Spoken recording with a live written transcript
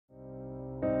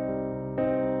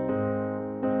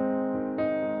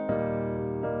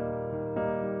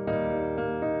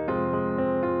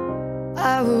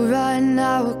I will run,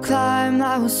 I will climb,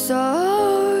 I will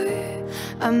soar.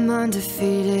 I'm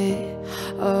undefeated,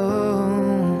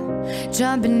 oh.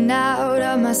 Jumping out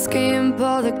of my skin,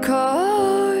 pull the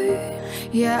cord.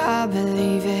 Yeah, I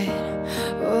believe it.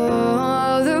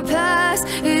 Oh, the past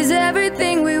is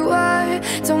everything we were.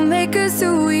 Don't make us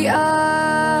who we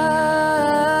are.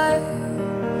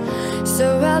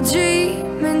 So I'll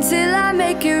dream until I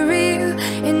make it real,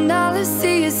 and all I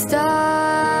see is stars.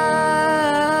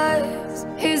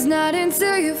 It's not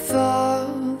until you fall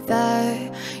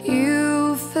that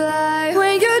you fly.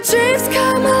 When your dreams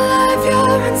come alive,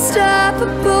 you're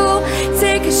unstoppable.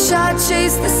 Take a shot,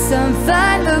 chase the sun,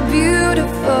 find the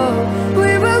beautiful.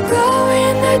 We will glow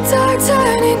in the dark,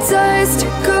 turning dust to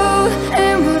gold,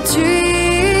 and we'll dream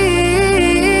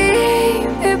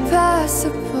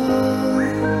impossible.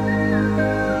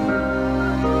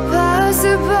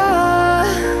 Possible.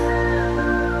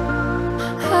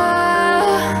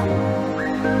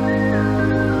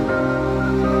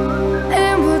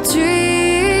 And we'll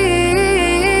dream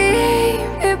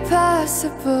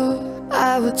impossible.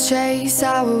 I will chase,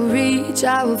 I will reach,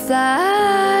 I will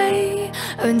fly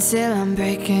until I'm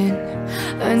breaking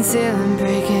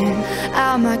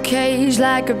out my cage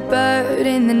like a bird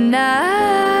in the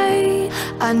night.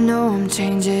 I know I'm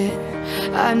changing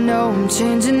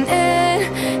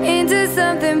into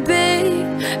something big,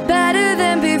 better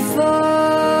than before.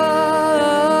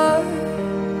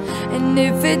 And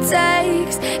if it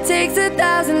takes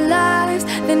 1,000 lives,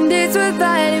 then it's worth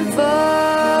fighting for.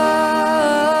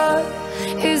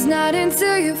 It's not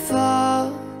until you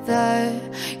fall that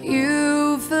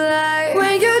you fly.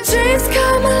 When your dreams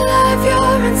come alive,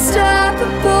 you're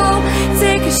unstoppable.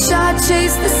 Take a shot,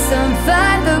 chase the sun,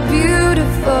 find the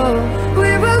beautiful.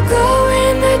 We will go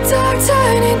in the dark,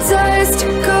 turning dust to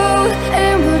gold,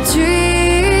 and we'll dream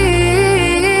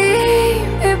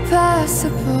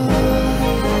impossible.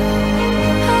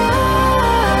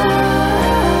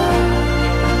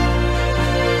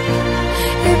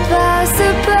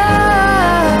 Impossible.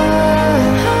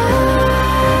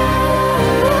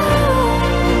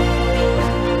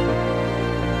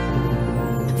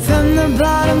 From the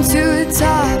bottom to the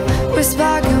top, we're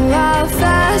sparking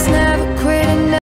wildfire.